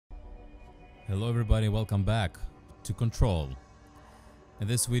Hello everybody, welcome back to Control. In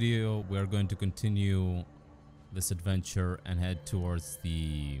this video we are going to continue this adventure and head towards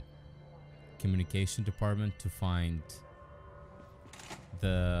the communication department to find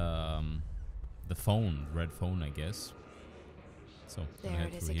the phone, red phone I guess. So There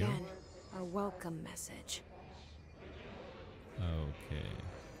it is again, our welcome message. Okay.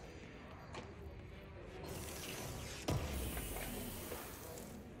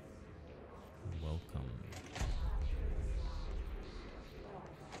 Welcome.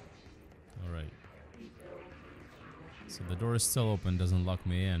 Alright. So the door is still open, doesn't lock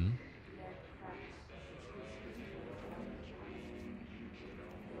me in.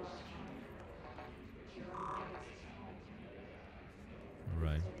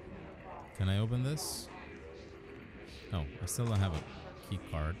 Alright. Can I open this? No, I still don't have a key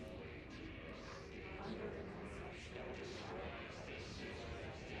card.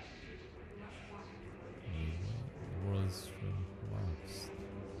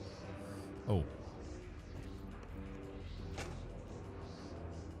 Oh.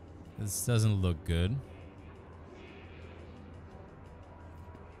 This doesn't look good.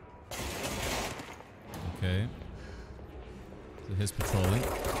 Okay. So he's patrolling.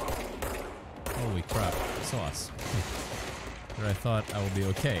 Holy crap, sauce. Here I thought I would be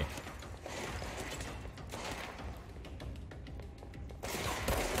okay.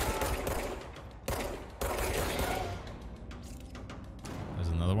 There's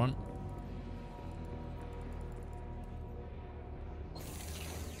another one.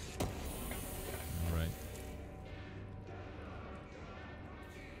 Alright.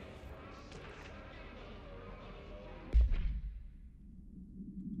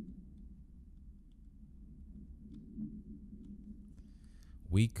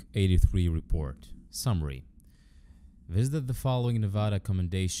 Week 83 report. Summary. Visited the following Nevada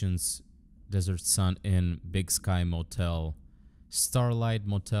accommodations: Desert Sun Inn, Big Sky Motel, Starlight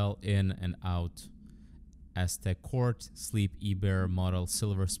Motel In and Out, Aztec Court, Sleep Eber Motel,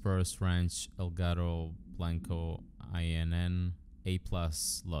 Silver Spurs Ranch, Elgato Blanco INN, A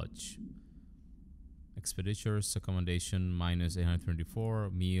Plus Lodge. Expenditures accommodation minus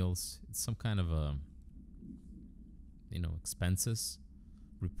 824, meals. It's some kind of a, expenses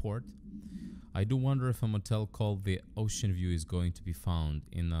report. I do wonder if a motel called the Ocean View is going to be found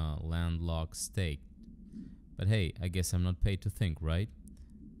in a landlocked state. But hey, I guess I'm not paid to think, right?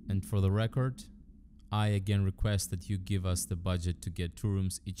 And for the record, I again request that you give us the budget to get 2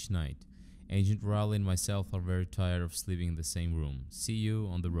 rooms each night. Agent Raleigh and myself are very tired of sleeping in the same room. See you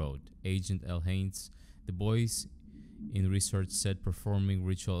on the road. Agent L. Haynes. The boys in research said performing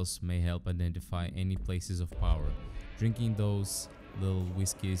rituals may help identify any places of power. Drinking those little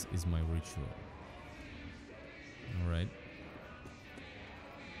whiskeys is my ritual. Alright.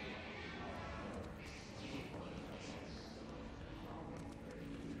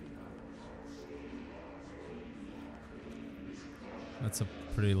 That's a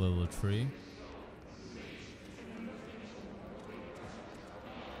pretty little tree.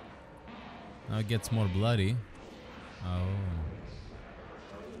 Now it gets more bloody. Oh.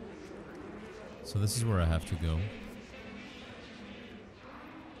 So this is where I have to go.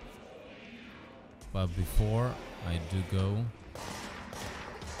 But before I do go,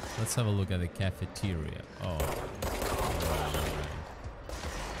 let's have a look at the cafeteria. Oh. Right.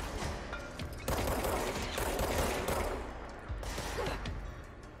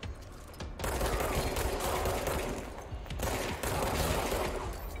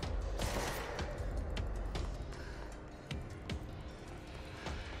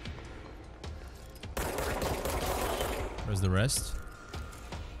 Where's the rest?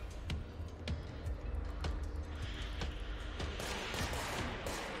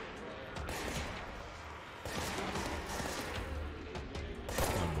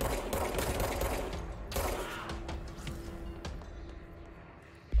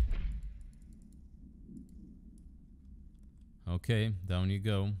 Okay, down you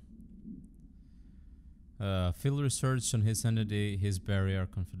go. Field research on his entity, his barrier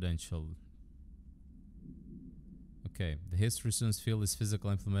confidential. Okay, the history student's field is physical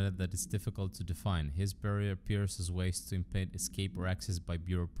implemented that is difficult to define. His barrier appears as ways to impede escape or access by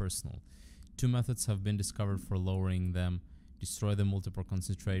Bureau personnel. 2 methods have been discovered for lowering them: destroy the multiple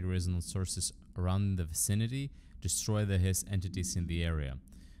concentrated resonance sources around the vicinity, destroy the his entities in the area.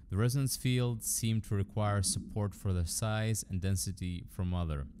 The resonance field seemed to require support for the size and density from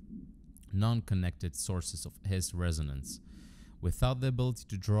other non-connected sources of his resonance. Without the ability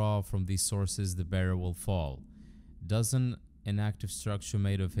to draw from these sources, the barrier will fall. Doesn't an active structure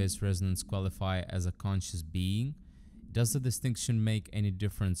made of his resonance qualify as a conscious being? Does the distinction make any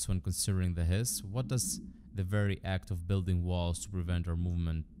difference when considering the hiss? What does the very act of building walls to prevent our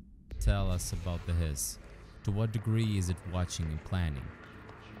movement tell us about the hiss? To what degree is it watching and planning?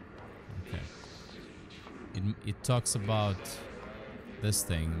 Okay. It talks about this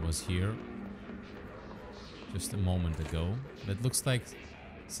thing was here just a moment ago. It looks like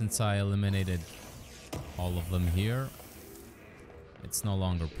since I eliminated all of them here, it's no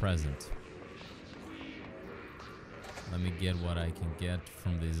longer present. Let me get what I can get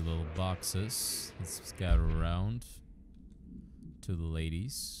from these little boxes. Let's scatter around to the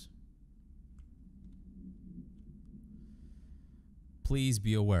ladies. Please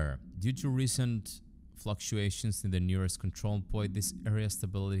be aware, due to recent fluctuations in the nearest control point, this area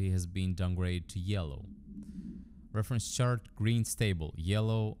stability has been downgraded to yellow. Reference chart, green stable,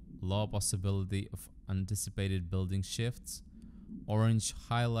 yellow, low possibility of anticipated building shifts, orange,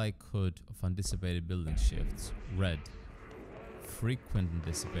 high likelihood of anticipated building shifts, red, frequent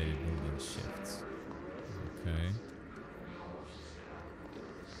anticipated building shifts. Okay.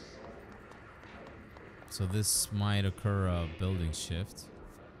 So this might occur a building shift,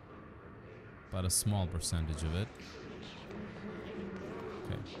 but a small percentage of it.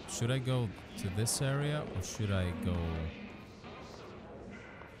 Okay, should I go to this area or should I go...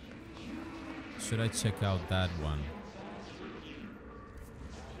 Should I check out that one?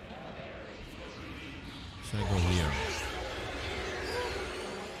 Should I go here?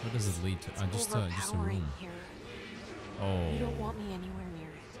 What does it lead to? Just a room. Here. Oh. You don't want me anywhere near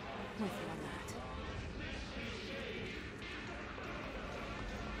it. With you on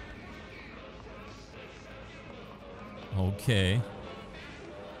that. Okay.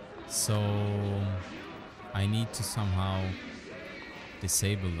 So I need to somehow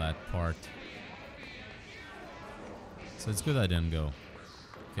disable that part. So it's good I didn't go.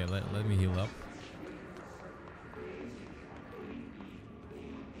 Okay, let me heal up.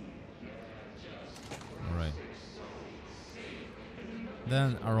 Alright.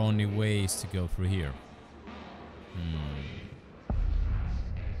 Then our only way is to go through here.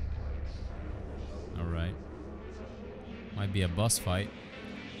 Alright. Might be a boss fight.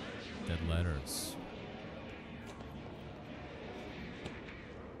 Dead letters.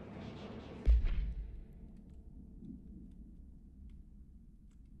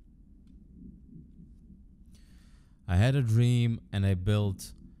 I had a dream and I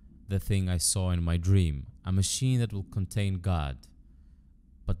built the thing I saw in my dream. A machine that will contain God.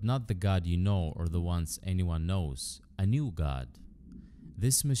 But not the God you know or the ones anyone knows. A new God.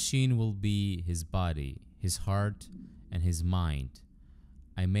 This machine will be his body, his heart, and his mind.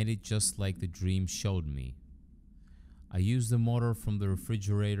 I made it just like the dream showed me. I used the motor from the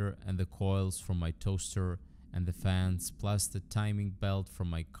refrigerator and the coils from my toaster and the fans, plus the timing belt from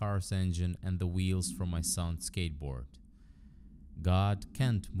my car's engine and the wheels from my son's skateboard. God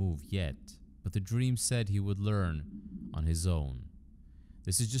can't move yet, but the dream said he would learn on his own.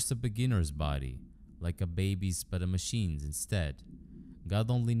 This is just a beginner's body, like a baby's but a machine's instead. God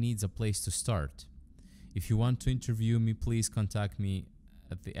only needs a place to start. If you want to interview me, please contact me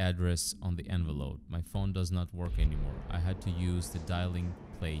at the address on the envelope. My phone does not work anymore. I had to use the dialing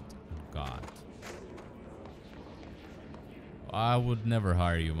plate on God. I would never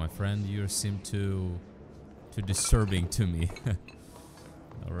hire you, my friend. You seem too disturbing to me.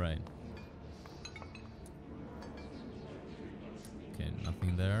 Alright. Okay,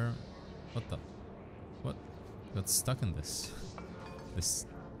 nothing there. What the? What? Got stuck in this. This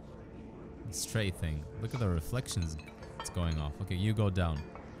stray thing. Look at the reflections it's going off. Okay, you go down.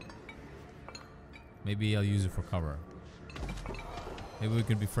 Maybe I'll use it for cover. Maybe we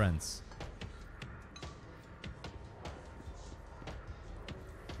can be friends.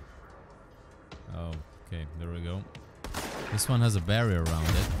 Oh, okay, there we go. This one has a barrier around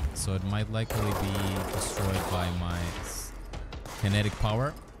it, so it might likely be destroyed by my kinetic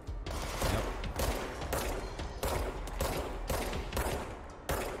power. Yep.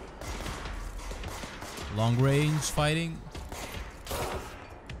 Long range fighting.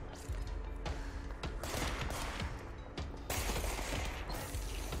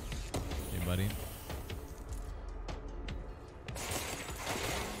 Hey, buddy.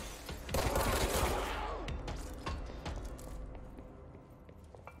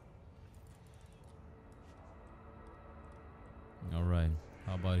 All right.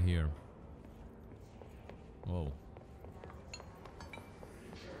 How about here? Whoa.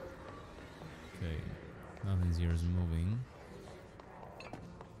 Okay. Nothing here is moving.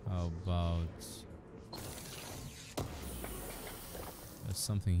 How about... There's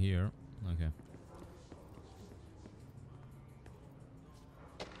something here. Okay.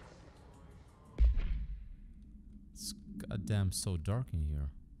 damn so dark in here.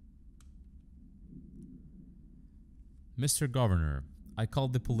 Mr. Governor, I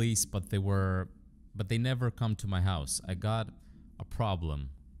called the police, but they never come to my house. I got a problem,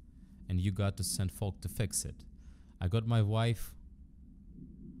 and you got to send folk to fix it. I got my wife,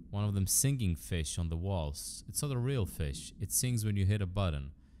 one of them singing fish on the walls. It's not a real fish. It sings when you hit a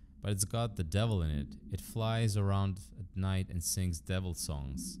button, but it's got the devil in it. It flies around at night and sings devil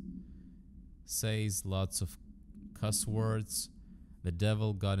songs. Says lots of cuss words. The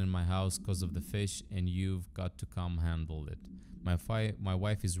devil got in my house because of the fish, and you've got to come handle it. My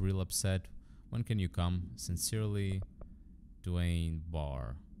wife is real upset. When can you come? Sincerely, Dwayne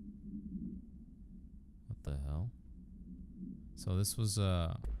Barr. What the hell? So this was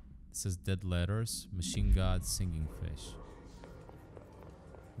this is Dead Letters, Machine God, Singing Fish.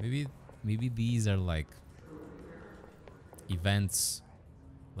 Maybe these are like events,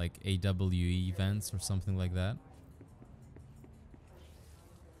 like AWE events or something like that.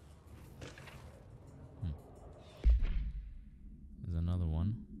 There's another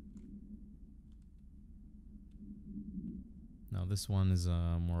one. Now this one is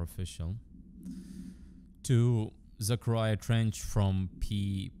more official. To Zachariah Trench from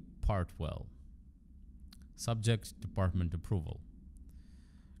P. Partwell. Subject, department approval.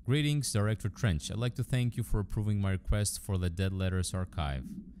 Greetings, Director Trench. I'd like to thank you for approving my request for the Dead Letters Archive.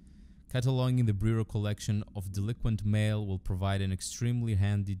 Cataloging the Bureau collection of delinquent mail will provide an extremely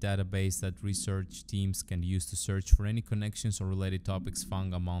handy database that research teams can use to search for any connections or related topics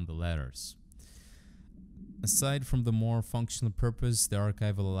found among the letters. Aside from the more functional purpose, the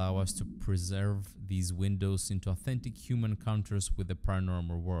archive will allow us to preserve these windows into authentic human encounters with the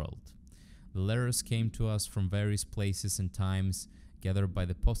paranormal world. The letters came to us from various places and times, gathered by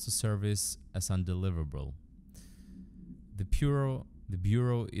the Postal Service as undeliverable. The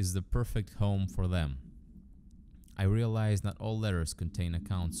Bureau is the perfect home for them. I realize not all letters contain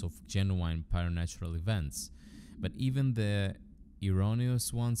accounts of genuine paranormal events, but even the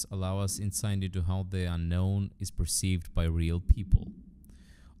erroneous ones allow us insight into how the unknown is perceived by real people.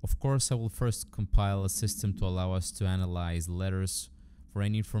 Of course, I will first compile a system to allow us to analyze letters for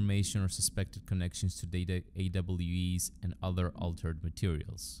any information or suspected connections to data AWEs and other altered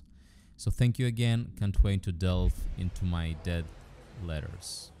materials. So thank you again. Can't wait to delve into my dead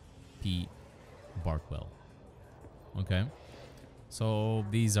letters. P. Bartwell. Okay. So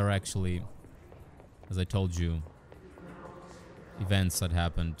these are actually, as I told you, events that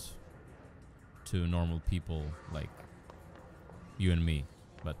happened to normal people like you and me.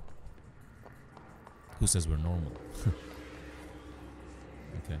 But who says we're normal?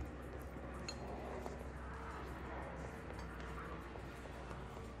 Okay.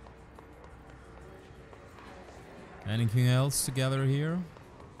 Anything else to gather here?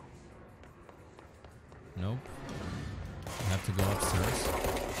 Nope. I have to go upstairs.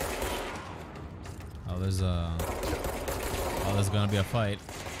 Oh, there's gonna be a fight.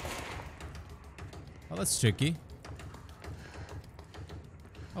 Oh, that's tricky.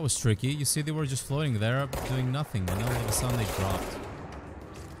 That was tricky. You see, they were just floating there, doing nothing, and all of a sudden they dropped.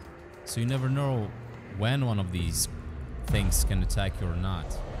 So you never know when one of these things can attack you or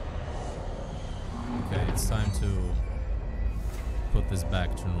not. Okay, it's time to put this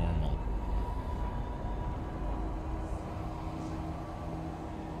back to normal.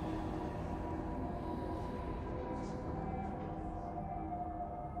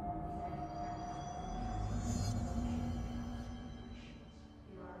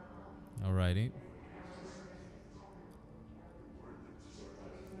 Alrighty.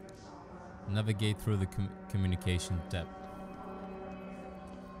 Navigate through the communication depth.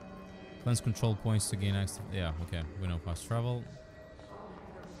 Cleanse control points to gain access. Yeah, okay. We know fast travel.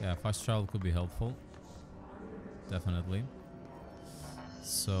 Yeah, fast travel could be helpful. Definitely.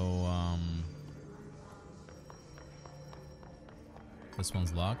 So, this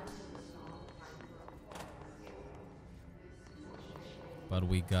one's locked. But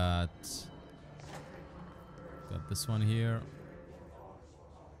we got this one here.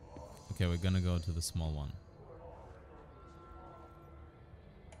 Okay, we're gonna go to the small one.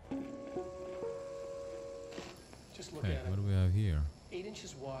 Just look Okay, at it. what do we have here? 8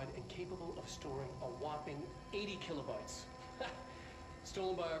 inches wide and capable of storing a whopping 80 kilobytes.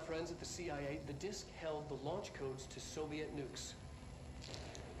 Stolen by our friends at the CIA, the disk held the launch codes to Soviet nukes.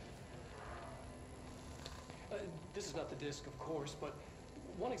 This is not the disk, of course, but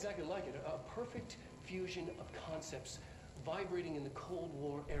one exactly like it. A perfect fusion of concepts vibrating in the Cold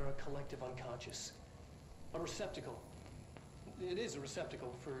War era collective unconscious. A receptacle. It is a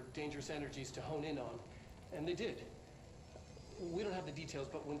receptacle for dangerous energies to hone in on. And they did. We don't have the details,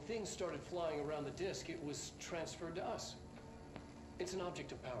 but when things started flying around the disk, it was transferred to us. It's an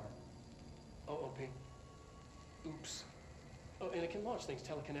object of power. OOP. Oops. Oh, and it can launch things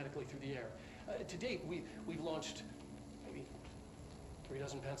telekinetically through the air. To date, we've launched maybe 3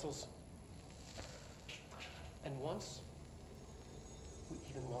 dozen pencils. And once, we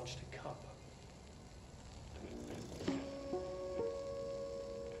even launched a cup.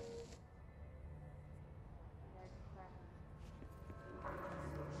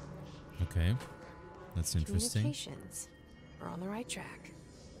 Okay, that's interesting. Communications. We're on the right track.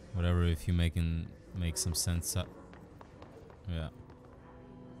 Whatever, if you make some sense. Yeah.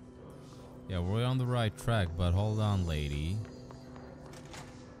 Yeah, we're on the right track, but hold on, lady.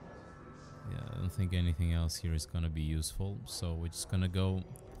 Yeah, I don't think anything else here is gonna be useful, so we're just gonna go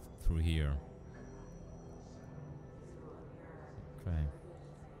through here. Okay.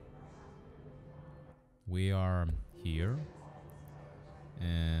 We are here,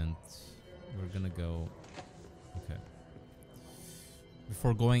 and we're gonna go. Okay.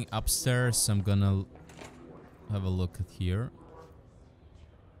 Before going upstairs, I'm gonna have a look at here.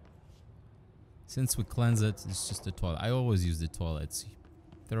 Since we cleanse it, it's just the toilet. I always use the toilets.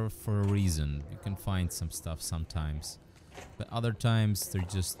 They're for a reason. You can find some stuff sometimes, but other times they're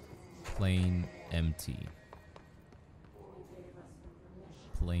just plain empty.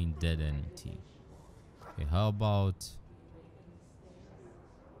 Plain dead empty. Okay, how about...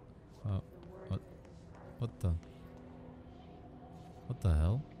 What the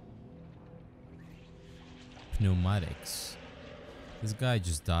hell? Pneumatics. This guy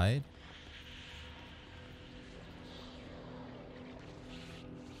just died?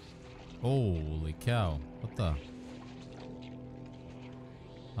 Holy cow. What the?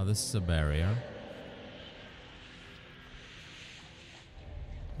 Oh, this is a barrier.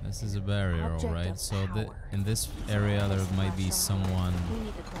 This is a barrier, alright. So in this area there might be someone... We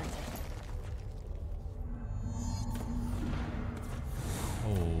need to cleanse it.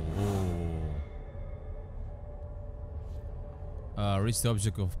 Reach the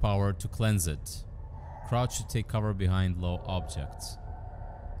object of power to cleanse it. Crouch to take cover behind low objects.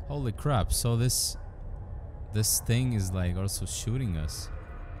 Holy crap, so this thing is like also shooting us.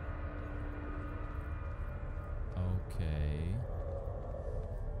 Okay.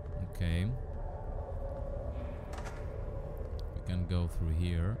 Okay. We can go through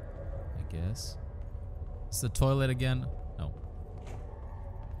here, I guess. Is the toilet again? No.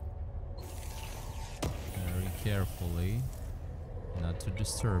 Very carefully. Not to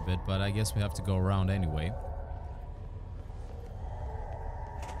disturb it, but I guess we have to go around anyway.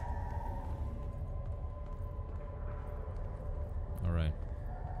 Alright.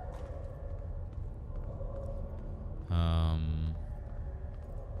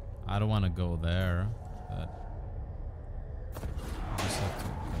 I don't want to go there, but I just have to.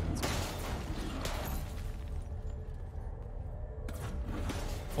 Okay, let's go.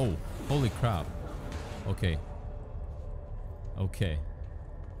 Oh, holy crap. Okay. Okay.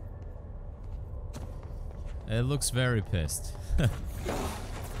 It looks very pissed.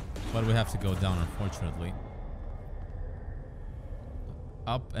 But we have to go down, unfortunately.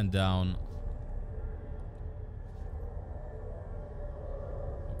 Up and down.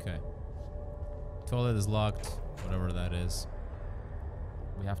 Okay. Toilet is locked, whatever that is.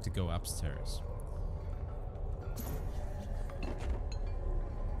 We have to go upstairs.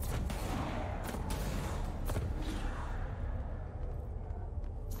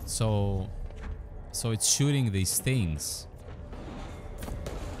 So it's shooting these things,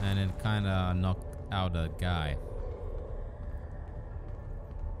 and it kind of knocked out a guy.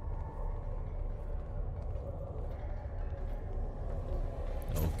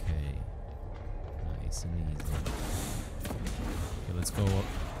 Okay, nice and easy. Okay, let's go up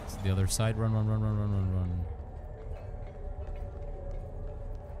to the other side. Run, run, run, run, run, run, run.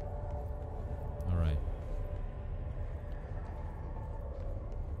 All right.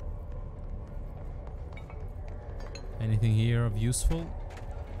 Anything here of useful?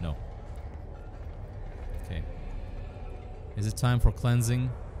 No. Okay. Is it time for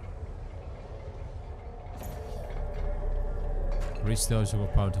cleansing? Reach the object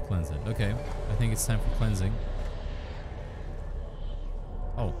of power to cleanse it. Okay. I think it's time for cleansing.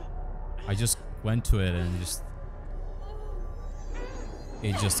 Oh. I just went to it and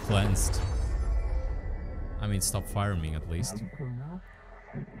it just cleansed. I mean, stop firing me at least.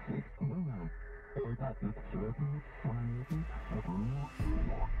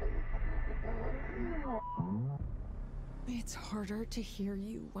 It's harder to hear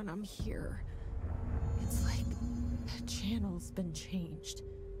you when I'm here. It's like the channel's been changed.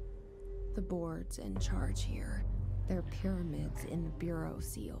 The board's in charge here. They're pyramids in the bureau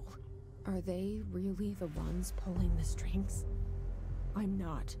seal. Are they really the ones pulling the strings? I'm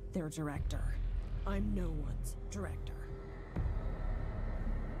not their director. I'm no one's director.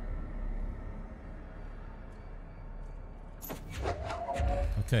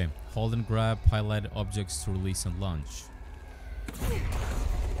 Okay, hold and grab highlighted objects to release and launch.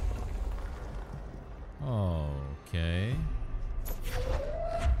 Okay.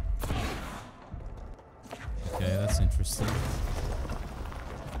 Okay, that's interesting.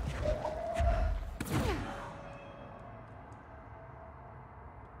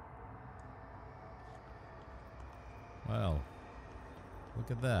 Well,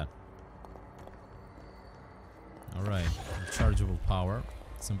 look at that. Alright, rechargeable power.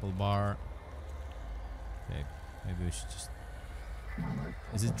 Simple bar. Okay, maybe we should just...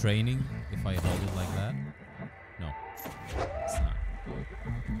 Is it draining if I hold it like that? No, it's not.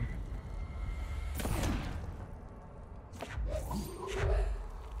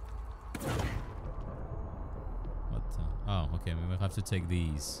 What? Oh, okay, maybe I have to take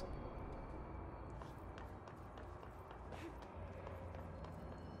these.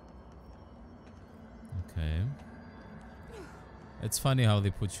 Okay. It's funny how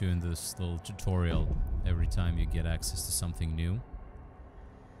they put you in this little tutorial every time you get access to something new.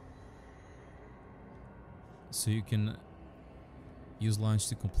 So you can use launch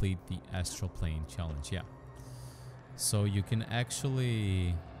to complete the astral plane challenge. Yeah. So you can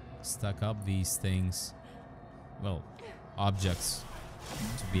actually stack up these things, well, objects,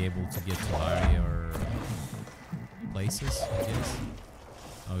 to be able to get to higher places, I guess.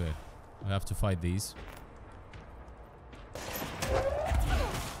 Okay. I have to fight these.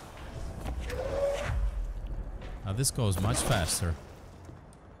 Now this goes much faster.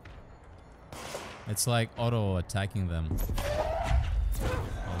 It's like auto attacking them.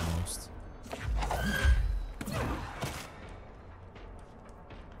 Almost.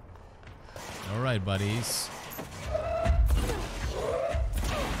 Alright, buddies.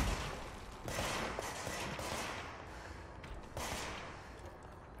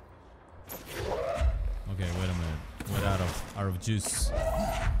 Okay, wait a minute. We're out of juice.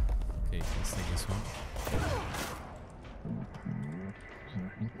 Okay, let's take this one.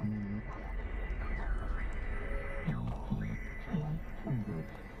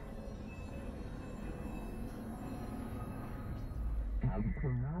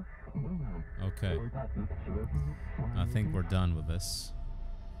 Okay. I think we're done with this.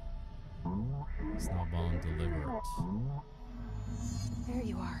 Snowbound delivered. There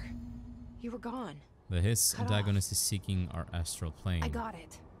you are. You were gone. The hiss Cut antagonist is seeking our astral plane. I got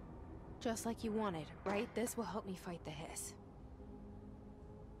it. Just like you wanted, right? This will help me fight the hiss.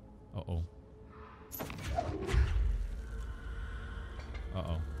 Uh-oh.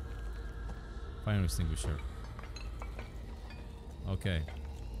 Uh-oh. Fire extinguisher. Okay.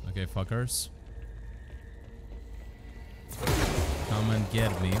 Okay, fuckers. Come and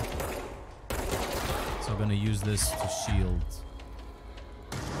get me. So I'm gonna use this to shield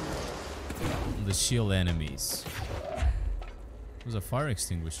the shield enemies. There's a fire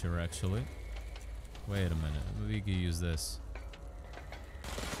extinguisher actually. Wait a minute. Maybe we could use this.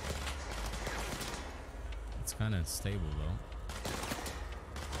 It's kind of stable though.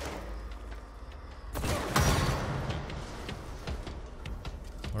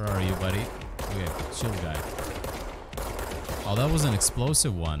 Where are you, buddy? Okay, shield guy. Oh, that was an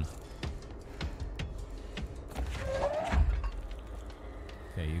explosive one.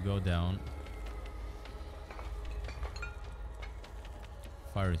 Okay, you go down.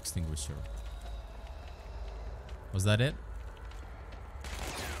 Fire extinguisher. Was that it?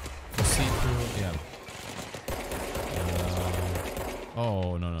 See through? Yeah.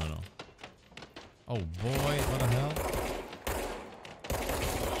 Oh, no, no, no. Oh, boy, what the hell?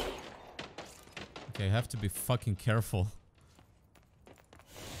 Okay, I have to be fucking careful.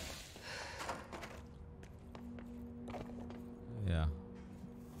 Yeah.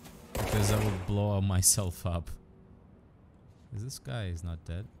 Because I would blow myself up. Is this guy is not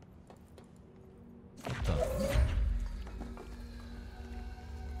dead? What the?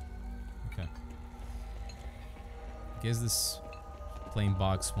 Okay. Guess this plain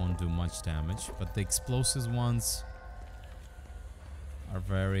box won't do much damage, but the explosives ones are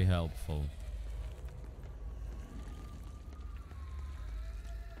very helpful.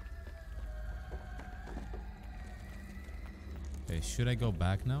 Okay, should I go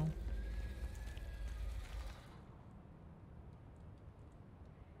back now?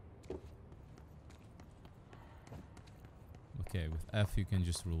 Okay, with F you can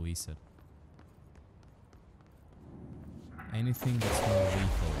just release it. Anything that's more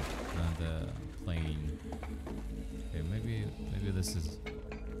lethal than the plane. Okay, maybe this is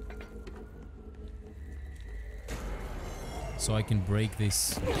So I can break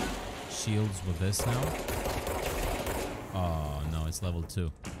these shields with this now. Oh no, it's level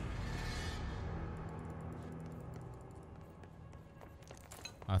 2.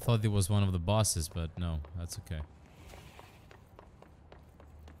 I thought it was one of the bosses, but no, that's okay.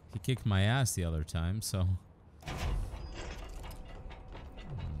 He kicked my ass the other time, so... Okay.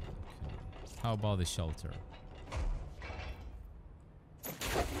 How about the shelter?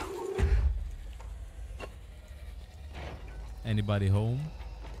 Anybody home?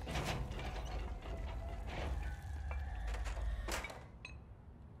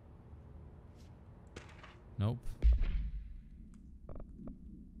 Nope.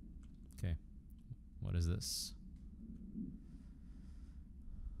 Okay. What is this?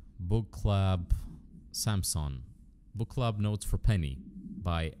 Book Club Samson. Book Club Notes for Penny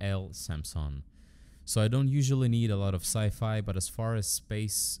by L. Samson. So I don't usually need a lot of sci-fi, but as far as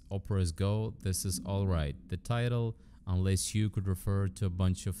space operas go, this is alright. The title, unless you could refer to a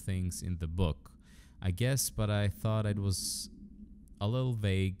bunch of things in the book, I guess, but I thought it was a little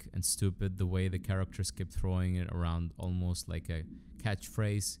vague and stupid the way the characters kept throwing it around almost like a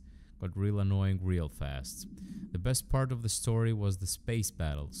catchphrase, got real annoying real fast. The best part of the story was the space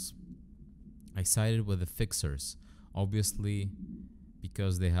battles. I sided with the Fixers, obviously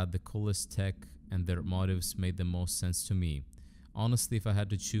because they had the coolest tech and their motives made the most sense to me. Honestly, if I had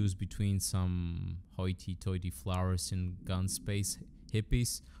to choose between some hoity-toity flowers in gun space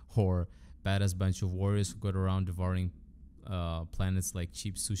hippies or badass bunch of warriors who got around devouring planets like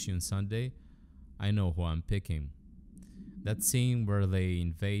cheap sushi on Sunday, I know who I'm picking. That scene where they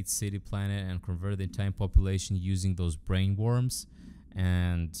invade City Planet and convert the entire population using those brain worms,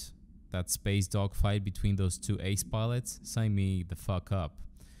 and that space dogfight between those two ace pilots, sign me the fuck up.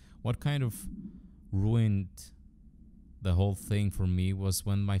 What kind of ruined the whole thing for me was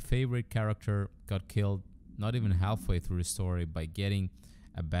when my favorite character got killed not even halfway through the story by getting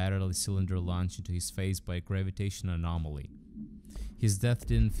a battery cylinder launched into his face by a gravitational anomaly. His death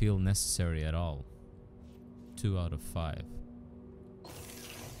didn't feel necessary at all. 2 out of 5.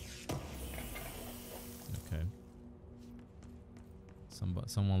 Okay.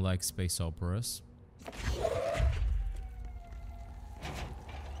 Someone likes space operas.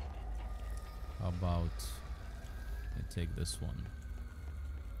 How about I take this one?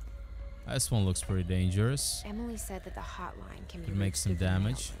 This one looks pretty dangerous. Emily said that the hotline can Could make some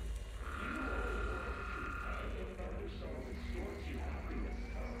damage.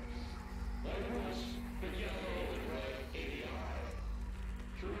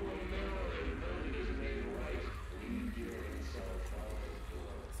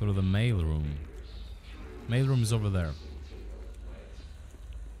 Through the mailroom. Mailroom is over there.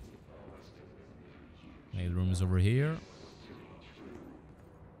 Mailroom is over here.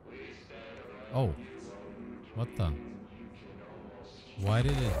 Oh, what the? Why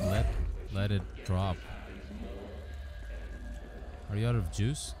did it let it drop? Are you out of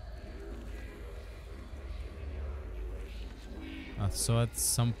juice? So at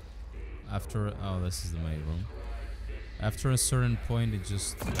some after this is the main room. After a certain point, it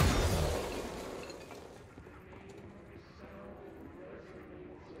just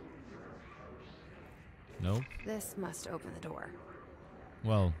nope. This must open the door.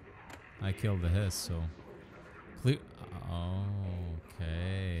 Well, I killed the hiss, so clear.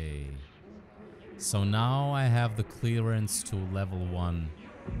 Okay. So now I have the clearance to level 1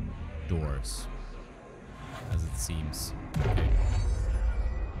 doors, as it seems. Okay.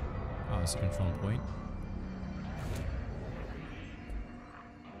 Oh, it's a control point.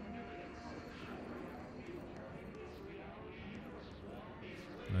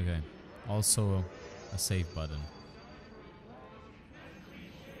 Okay. Also a save button.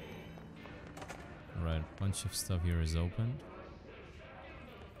 Alright, a bunch of stuff here is opened.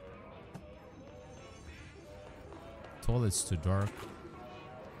 Toilet's too dark.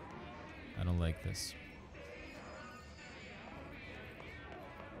 I don't like this.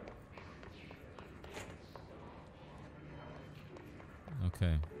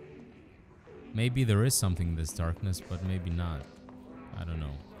 Okay. Maybe there is something in this darkness, but maybe not. I don't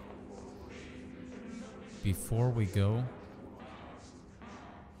know. Before we go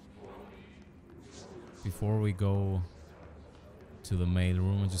to the mail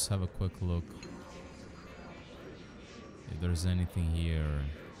room, I'll just have a quick look if there's anything here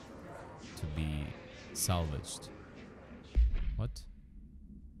to be salvaged. What?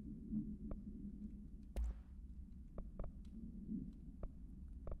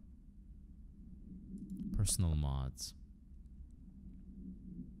 Personal mods.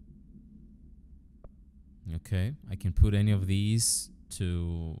 Okay, I can put any of these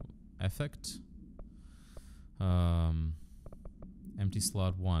to effect. Empty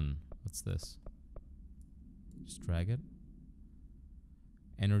slot 1. What's this? Just drag it.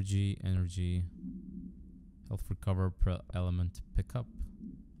 Energy, energy. Health recover per element pickup.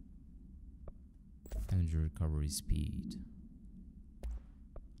 Energy recovery speed.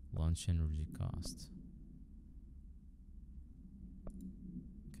 Launch energy cost.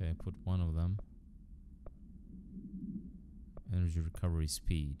 Okay, put one of them. Energy recovery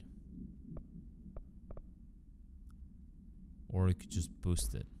speed. Or you could just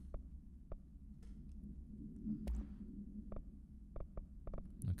boost it.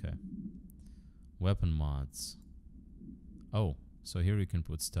 Okay. Weapon mods. Oh, so here you can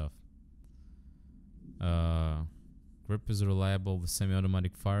put stuff. Grip is reliable with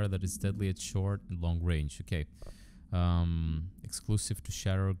semi-automatic fire that is deadly at short and long range. Okay. Exclusive to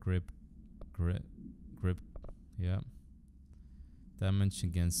shadow grip. Grip. Yeah. Damage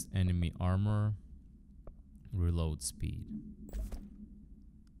against enemy armor. Reload speed.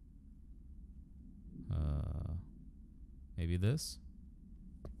 Maybe this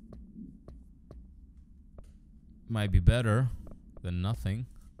might be better than nothing.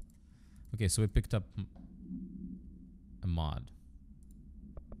 Okay, so we picked up a mod.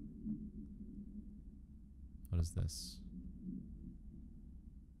 What is this?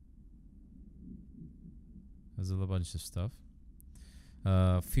 There's a bunch of stuff.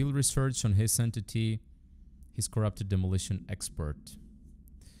 Field research on his entity. He's corrupted demolition expert.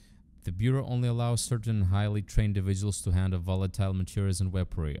 The Bureau only allows certain highly trained individuals to handle volatile materials and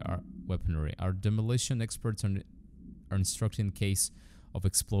weaponry. Our demolition experts are instructed in case of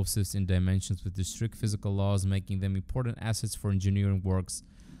explosives in dimensions with strict physical laws, making them important assets for engineering works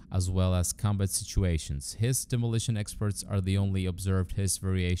as well as combat situations. His demolition experts are the only observed his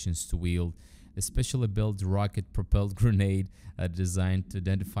variations to wield a specially built rocket-propelled grenade designed to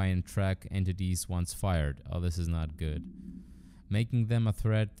identify and track entities once fired. Oh, this is not good. Making them a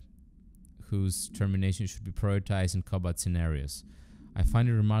threat whose termination should be prioritized in combat scenarios. I find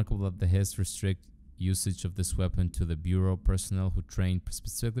it remarkable that the HIS restrict usage of this weapon to the Bureau personnel who trained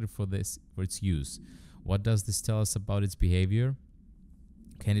specifically for its use. What does this tell us about its behavior?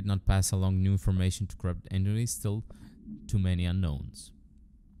 Can it not pass along new information to corrupt entities? Still too many unknowns.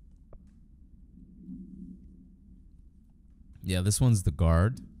 Yeah, this one's the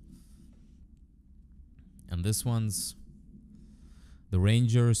guard. And this one's the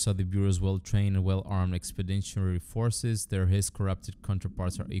Rangers are the Bureau's well-trained and well-armed expeditionary forces. His corrupted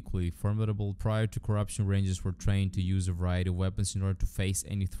counterparts are equally formidable. Prior to corruption, Rangers were trained to use a variety of weapons in order to face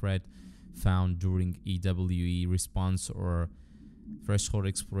any threat found during EWE response or threshold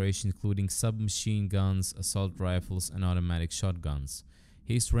exploration, including submachine guns, assault rifles, and automatic shotguns.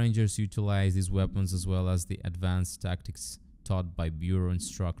 His Rangers utilize these weapons as well as the advanced tactics taught by Bureau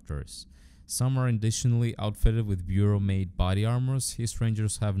instructors. Some are additionally outfitted with Bureau-made body armors. His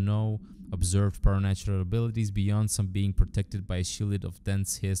Rangers have no observed supernatural abilities beyond some being protected by a shield of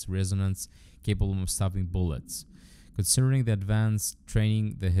dense His resonance capable of stopping bullets. Considering the advanced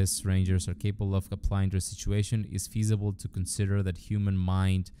training the His Rangers are capable of applying to a situation, it is feasible to consider that human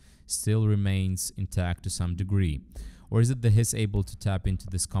mind still remains intact to some degree. Or is it the His able to tap into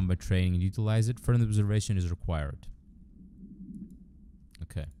this combat training and utilize it? Further observation is required.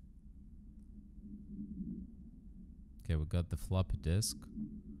 Okay. Okay, we got the floppy disk.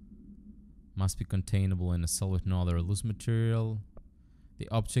 Must be containable in a cell with no other loose material. The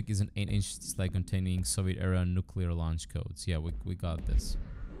object is an 8-inch display containing Soviet-era nuclear launch codes. Yeah, we got this.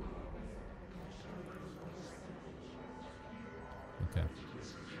 Okay.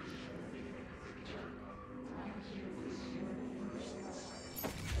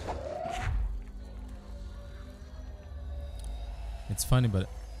 It's funny, but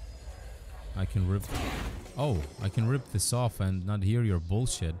I can rip... Oh, I can rip this off and not hear your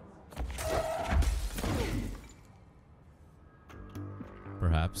bullshit.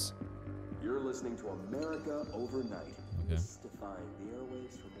 Perhaps. You're listening to America Overnight. Okay. Mystifying the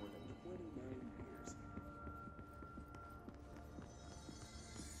airwaves for more than 29 years.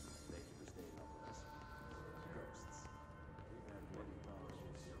 Thank you for staying up with us. Ghosts. We've had many problems.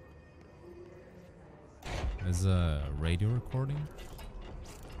 There's a radio recording.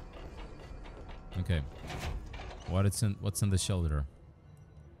 Okay. What's in the shelter?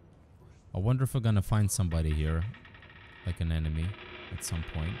 I wonder if we're gonna find somebody here, like an enemy, at some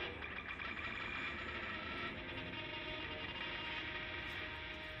point.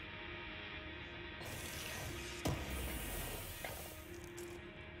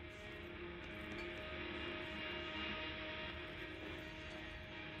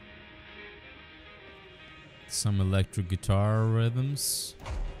 Some electric guitar rhythms.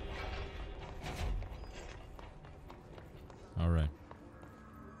 All right.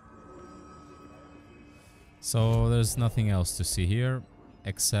 So there's nothing else to see here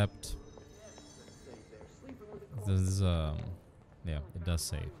except this. Yeah, it does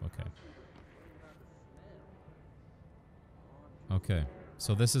save. Okay. Okay.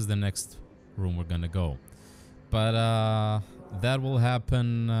 So this is the next room we're gonna go, but that will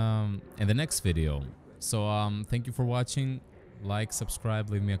happen in the next video. So thank you for watching. Like, subscribe,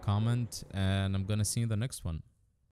 leave me a comment, and I'm gonna see you in the next one.